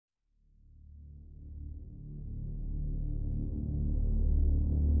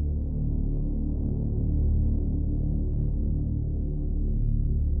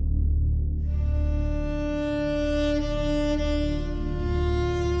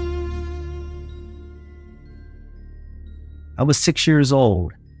I was 6 years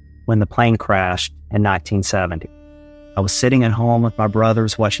old when the plane crashed in 1970. I was sitting at home with my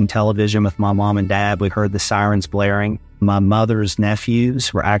brothers watching television with my mom and dad. We heard the sirens blaring. My mother's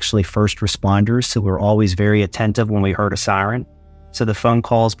nephews were actually first responders, so we were always very attentive when we heard a siren. So the phone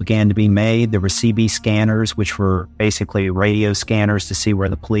calls began to be made. There were CB scanners, which were basically radio scanners to see where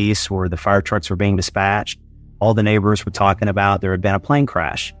the police or the fire trucks were being dispatched. All the neighbors were talking about there had been a plane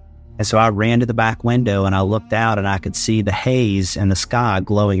crash. And so I ran to the back window and I looked out and I could see the haze in the sky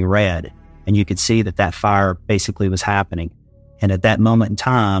glowing red. And you could see that fire basically was happening. And at that moment in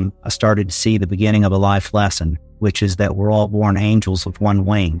time, I started to see the beginning of a life lesson, which is that we're all born angels with one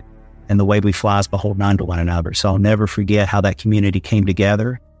wing. And the way we fly is beholden unto one another. So I'll never forget how that community came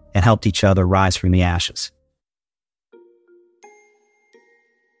together and helped each other rise from the ashes.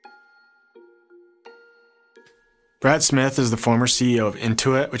 Brad Smith is the former CEO of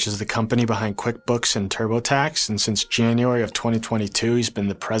Intuit, which is the company behind QuickBooks and TurboTax. And since January of 2022, he's been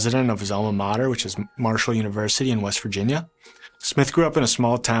the president of his alma mater, which is Marshall University in West Virginia. Smith grew up in a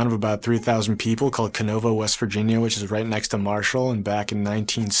small town of about 3,000 people called Canova, West Virginia, which is right next to Marshall. And back in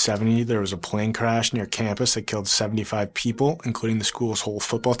 1970, there was a plane crash near campus that killed 75 people, including the school's whole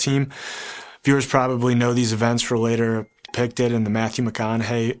football team. Viewers probably know these events were later depicted in the Matthew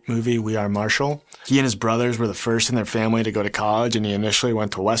McConaughey movie We Are Marshall. He and his brothers were the first in their family to go to college, and he initially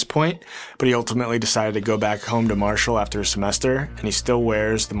went to West Point, but he ultimately decided to go back home to Marshall after a semester, and he still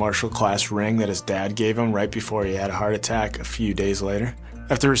wears the Marshall class ring that his dad gave him right before he had a heart attack a few days later.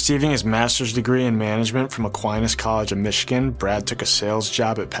 After receiving his master's degree in management from Aquinas College of Michigan, Brad took a sales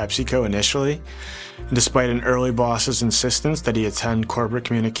job at PepsiCo initially. And despite an early boss's insistence that he attend corporate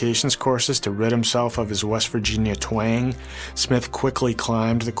communications courses to rid himself of his West Virginia twang, Smith quickly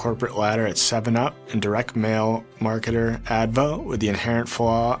climbed the corporate ladder at 7-Up and direct mail marketer Advo, with the inherent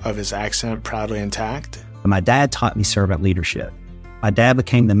flaw of his accent proudly intact. My dad taught me servant leadership. My dad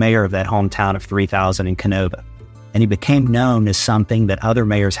became the mayor of that hometown of 3,000 in Canova. And he became known as something that other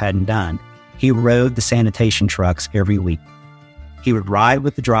mayors hadn't done. He rode the sanitation trucks every week. He would ride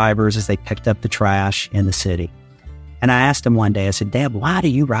with the drivers as they picked up the trash in the city. And I asked him one day, I said, Dad, why do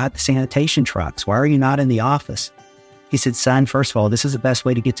you ride the sanitation trucks? Why are you not in the office? He said, son, first of all, this is the best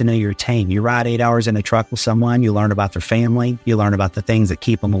way to get to know your team. You ride 8 hours in a truck with someone, you learn about their family, you learn about the things that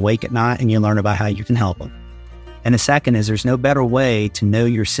keep them awake at night, and you learn about how you can help them. And the second is there's no better way to know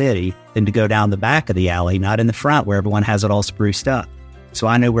your city than to go down the back of the alley, not in the front where everyone has it all spruced up. So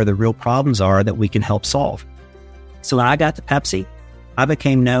I know where the real problems are that we can help solve. So when I got to Pepsi, I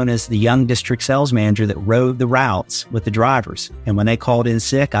became known as the young district sales manager that rode the routes with the drivers. And when they called in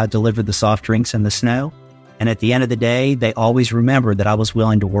sick, I delivered the soft drinks in the snow. And at the end of the day, they always remembered that I was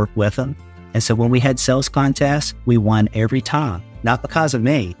willing to work with them. And so when we had sales contests, we won every time, not because of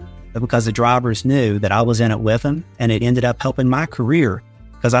me, but because the drivers knew that I was in it with them, and it ended up helping my career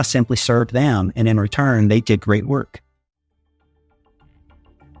because I simply served them, and in return, they did great work.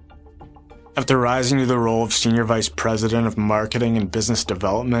 After rising to the role of Senior Vice President of Marketing and Business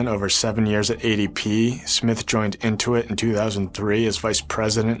Development over 7 years at ADP, Smith joined Intuit in 2003 as Vice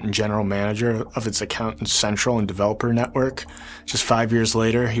President and General Manager of its Accountant Central and Developer Network. Just 5 years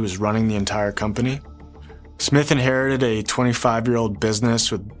later, he was running the entire company. Smith inherited a 25-year-old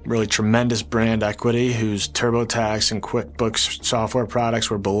business with really tremendous brand equity, whose TurboTax and QuickBooks software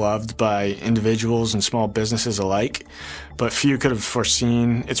products were beloved by individuals and small businesses alike. But few could have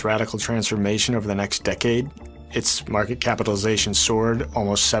foreseen its radical transformation over the next decade. Its market capitalization soared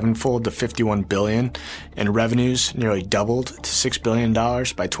almost sevenfold to $51 billion, and revenues nearly doubled to $6 billion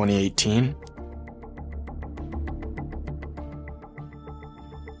by 2018.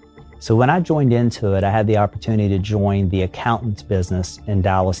 So when I joined Intuit, I had the opportunity to join the accountant's business in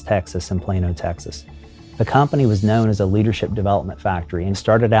Dallas, Texas, and Plano, Texas. The company was known as a leadership development factory and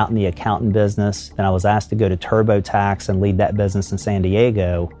started out in the accountant business. Then I was asked to go to TurboTax and lead that business in San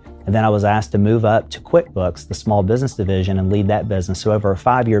Diego. And then I was asked to move up to QuickBooks, the small business division, and lead that business. So over a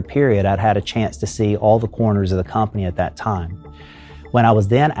 5-year period, I'd had a chance to see all the corners of the company at that time. When I was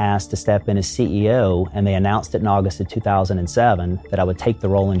then asked to step in as CEO, and they announced it in August of 2007 that I would take the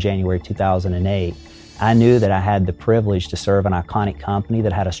role in January 2008, I knew that I had the privilege to serve an iconic company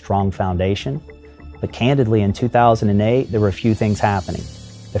that had a strong foundation. But candidly, in 2008, there were a few things happening.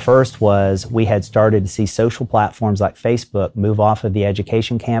 The first was we had started to see social platforms like Facebook move off of the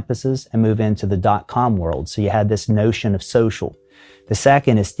education campuses and move into the .com world. So you had this notion of social. The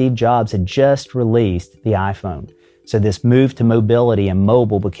second is Steve Jobs had just released the iPhone. So this move to mobility and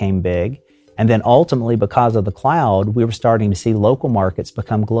mobile became big. And then ultimately, because of the cloud, we were starting to see local markets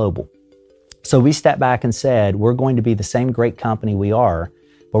become global. So we stepped back and said, we're going to be the same great company we are,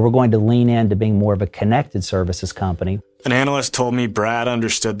 but we're going to lean into being more of a connected services company. An analyst told me Brad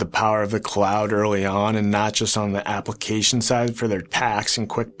understood the power of the cloud early on, and not just on the application side for their tax and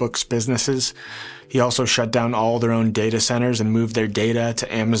QuickBooks businesses. He also shut down all their own data centers and moved their data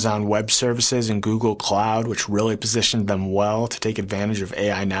to Amazon Web Services and Google Cloud, which really positioned them well to take advantage of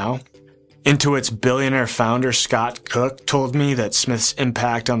AI now. Intuit's Billionaire founder Scott Cook told me that Smith's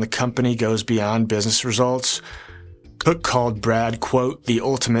impact on the company goes beyond business results. Cook called Brad, quote, the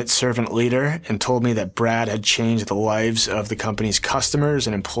ultimate servant leader, and told me that Brad had changed the lives of the company's customers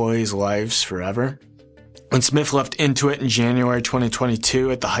and employees' lives forever. When Smith left Intuit in January 2022,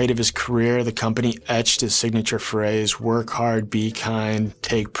 at the height of his career, the company etched his signature phrase, work hard, be kind,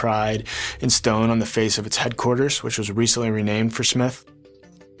 take pride, in stone on the face of its headquarters, which was recently renamed for Smith.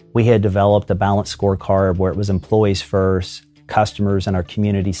 We had developed a balanced scorecard where it was employees first, customers and our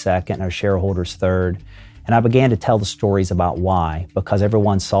community second, and our shareholders third. And I began to tell the stories about why, because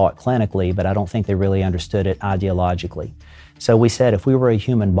everyone saw it clinically, but I don't think they really understood it ideologically. So we said if we were a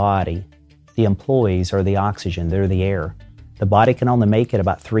human body, the employees are the oxygen, they're the air. The body can only make it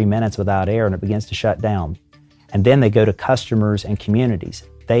about 3 minutes without air and it begins to shut down. And then they go to customers and communities.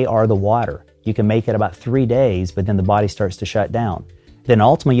 They are the water. You can make it about 3 days, but then the body starts to shut down. Then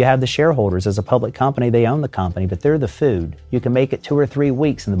ultimately you have the shareholders. As a public company, they own the company, but they're the food. You can make it 2 or 3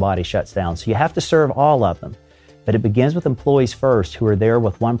 weeks and the body shuts down. So you have to serve all of them. But it begins with employees first who are there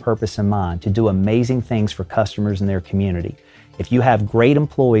with one purpose in mind, to do amazing things for customers in their community. If you have great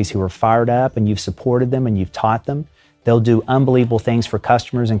employees who are fired up and you've supported them and you've taught them, they'll do unbelievable things for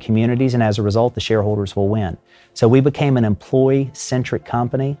customers and communities, and as a result, the shareholders will win. So we became an employee-centric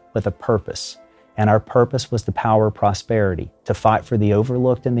company with a purpose. And our purpose was to power prosperity, to fight for the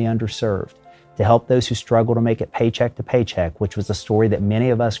overlooked and the underserved, to help those who struggle to make it paycheck to paycheck, which was a story that many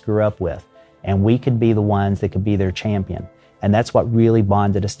of us grew up with. And we could be the ones that could be their champion. And that's what really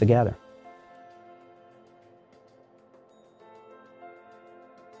bonded us together.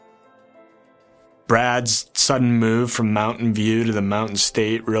 Brad's sudden move from Mountain View to the Mountain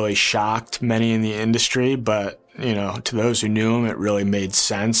State really shocked many in the industry, but to those who knew him, it really made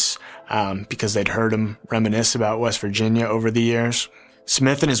sense because they'd heard him reminisce about West Virginia over the years.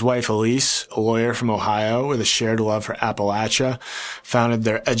 Smith and his wife Elise, a lawyer from Ohio with a shared love for Appalachia, founded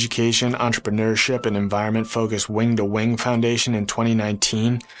their education, entrepreneurship, and environment-focused Wing to Wing Foundation in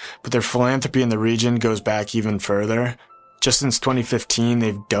 2019, but their philanthropy in the region goes back even further. Just since 2015,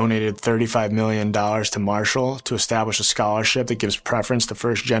 they've donated $35 million to Marshall to establish a scholarship that gives preference to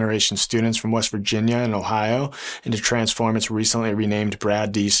first-generation students from West Virginia and Ohio, and to transform its recently renamed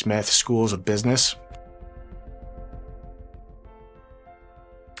Brad D. Smith Schools of Business.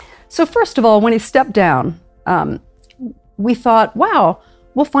 So first of all, when he stepped down, we thought, wow,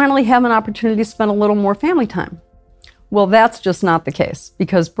 we'll finally have an opportunity to spend a little more family time. Well, that's just not the case,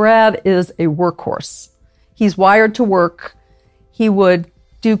 because Brad is a workhorse. He's wired to work. He would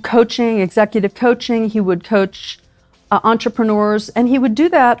do coaching, executive coaching. He would coach entrepreneurs, and he would do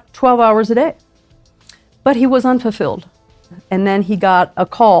that 12 hours a day. But he was unfulfilled. And then he got a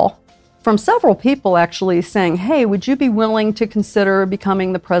call from several people actually saying, hey, would you be willing to consider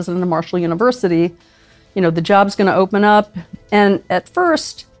becoming the president of Marshall University? The job's going to open up. And at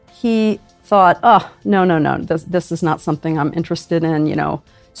first, he thought, no, this is not something I'm interested in,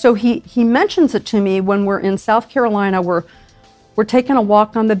 So he mentions it to me when we're in South Carolina. We're taking a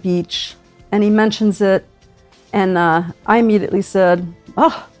walk on the beach, and he mentions it, and I immediately said,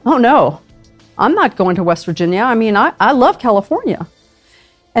 oh no, I'm not going to West Virginia. I love California.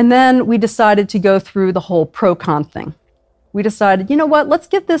 And then we decided to go through the whole pro-con thing. We decided, let's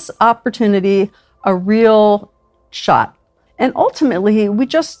give this opportunity a real shot. And ultimately, we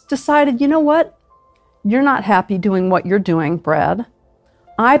just decided, you're not happy doing what you're doing, Brad.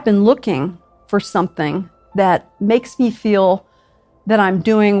 I've been looking for something that makes me feel that I'm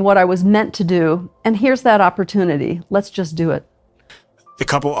doing what I was meant to do, and here's that opportunity. Let's just do it. The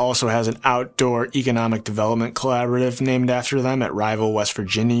couple also has an outdoor economic development collaborative named after them at rival West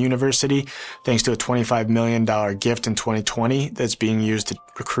Virginia University, thanks to a $25 million gift in 2020 that's being used to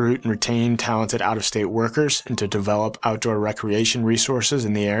recruit and retain talented out-of-state workers and to develop outdoor recreation resources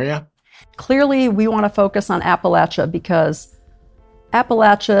in the area. Clearly, we want to focus on Appalachia because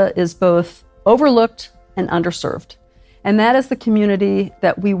Appalachia is both overlooked and underserved. And that is the community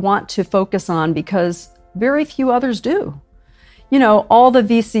that we want to focus on because very few others do. All the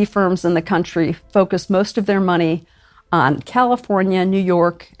VC firms in the country focus most of their money on California, New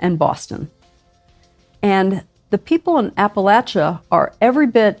York, and Boston. And the people in Appalachia are every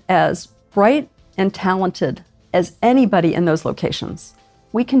bit as bright and talented as anybody in those locations.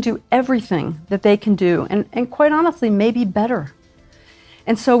 We can do everything that they can do, and quite honestly, maybe better.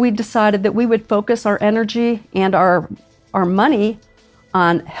 And so we decided that we would focus our energy and our money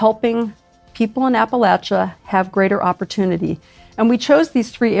on helping people in Appalachia have greater opportunity. And we chose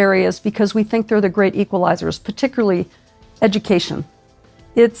these 3 areas because we think they're the great equalizers, particularly education.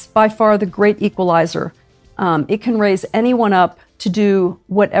 It's by far the great equalizer. It can raise anyone up to do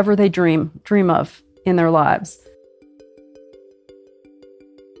whatever they dream of in their lives.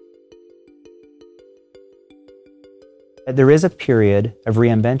 There is a period of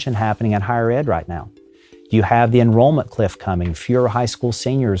reinvention happening in higher ed right now. You have the enrollment cliff coming. Fewer high school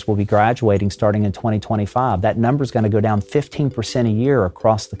seniors will be graduating starting in 2025. That number is going to go down 15% a year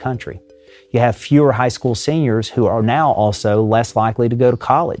across the country. You have fewer high school seniors who are now also less likely to go to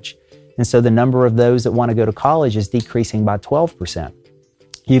college. And so the number of those that want to go to college is decreasing by 12%.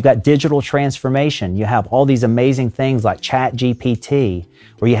 You've got digital transformation. You have all these amazing things like ChatGPT,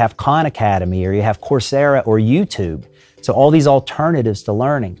 or you have Khan Academy, or you have Coursera or YouTube. So all these alternatives to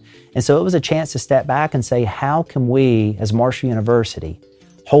learning. And so it was a chance to step back and say, how can we, as Marshall University,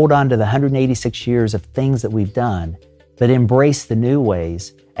 hold on to the 186 years of things that we've done, but embrace the new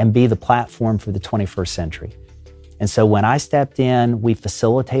ways and be the platform for the 21st century? And so when I stepped in, we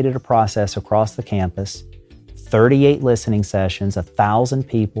facilitated a process across the campus, 38 listening sessions, 1,000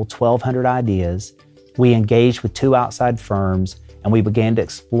 people, 1,200 ideas. We engaged with 2 outside firms, and we began to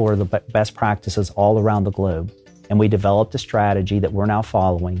explore the best practices all around the globe. And we developed a strategy that we're now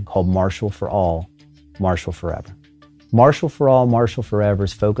following called Marshall for All, Marshall Forever. Marshall for All, Marshall Forever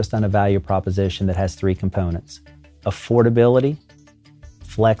is focused on a value proposition that has 3 components: affordability,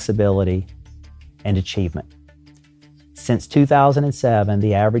 flexibility, and achievement. Since 2007,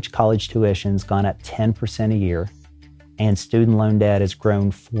 the average college tuition's gone up 10% a year, and student loan debt has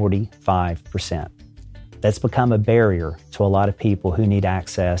grown 45%. That's become a barrier to a lot of people who need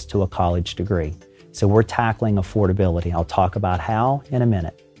access to a college degree. So we're tackling affordability. I'll talk about how in a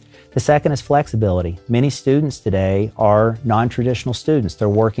minute. The second is flexibility. Many students today are non-traditional students. They're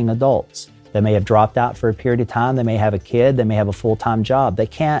working adults. They may have dropped out for a period of time. They may have a kid. They may have a full-time job. They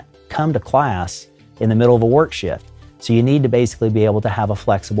can't come to class in the middle of a work shift. So you need to basically be able to have a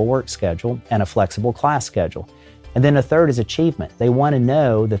flexible work schedule and a flexible class schedule. And then the third is achievement. They want to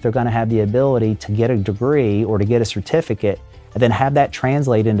know that they're going to have the ability to get a degree or to get a certificate and then have that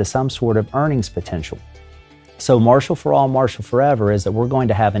translate into some sort of earnings potential. So Marshall for All, Marshall Forever is that we're going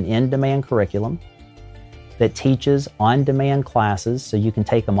to have an in-demand curriculum that teaches on-demand classes, so you can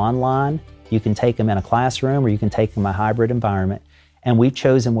take them online, you can take them in a classroom, or you can take them in a hybrid environment. And we've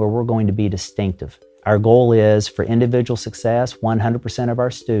chosen where we're going to be distinctive. Our goal is for individual success, 100% of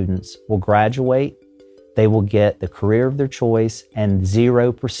our students will graduate, they will get the career of their choice, and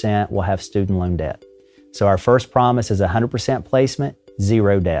 0% will have student loan debt. So our first promise is 100% placement,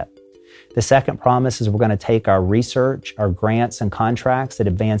 0 debt. The second promise is we're going to take our research, our grants and contracts that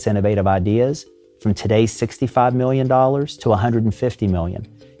advance innovative ideas from today's $65 million to $150 million.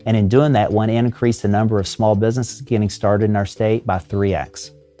 And in doing that, want to increase the number of small businesses getting started in our state by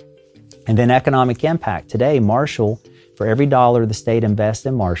 3x. And then economic impact. Today, Marshall, for every dollar the state invests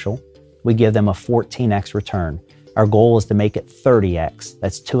in Marshall, we give them a 14x return. Our goal is to make it 30x.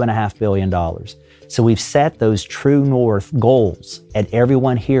 That's $2.5 billion. So we've set those true north goals, and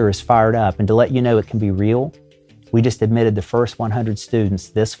everyone here is fired up. And to let you know it can be real, we just admitted the first 100 students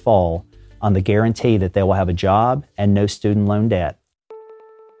this fall on the guarantee that they will have a job and no student loan debt.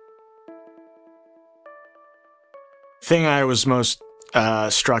 The thing I was most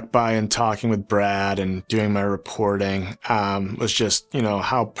struck by in talking with Brad and doing my reporting was just,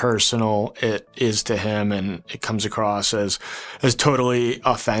 how personal it is to him, and it comes across as totally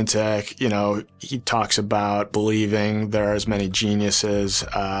authentic. He talks about believing there are as many geniuses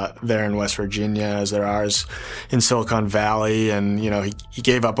there in West Virginia as there are in Silicon Valley, and he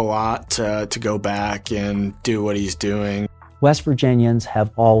gave up a lot to go back and do what he's doing. West Virginians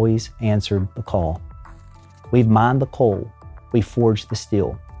have always answered the call. We've mined the coal. We forged the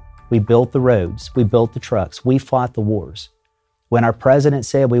steel. We built the roads. We built the trucks. We fought the wars. When our president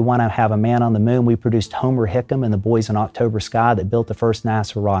said we want to have a man on the moon, we produced Homer Hickam and the Boys in October Sky that built the first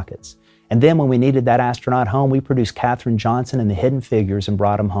NASA rockets. And then when we needed that astronaut home, we produced Katherine Johnson and the Hidden Figures and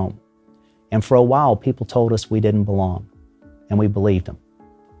brought him home. And for a while, people told us we didn't belong. And we believed them.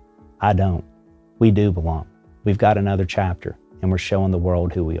 I don't. We do belong. We've got another chapter, and we're showing the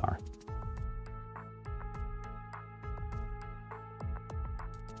world who we are.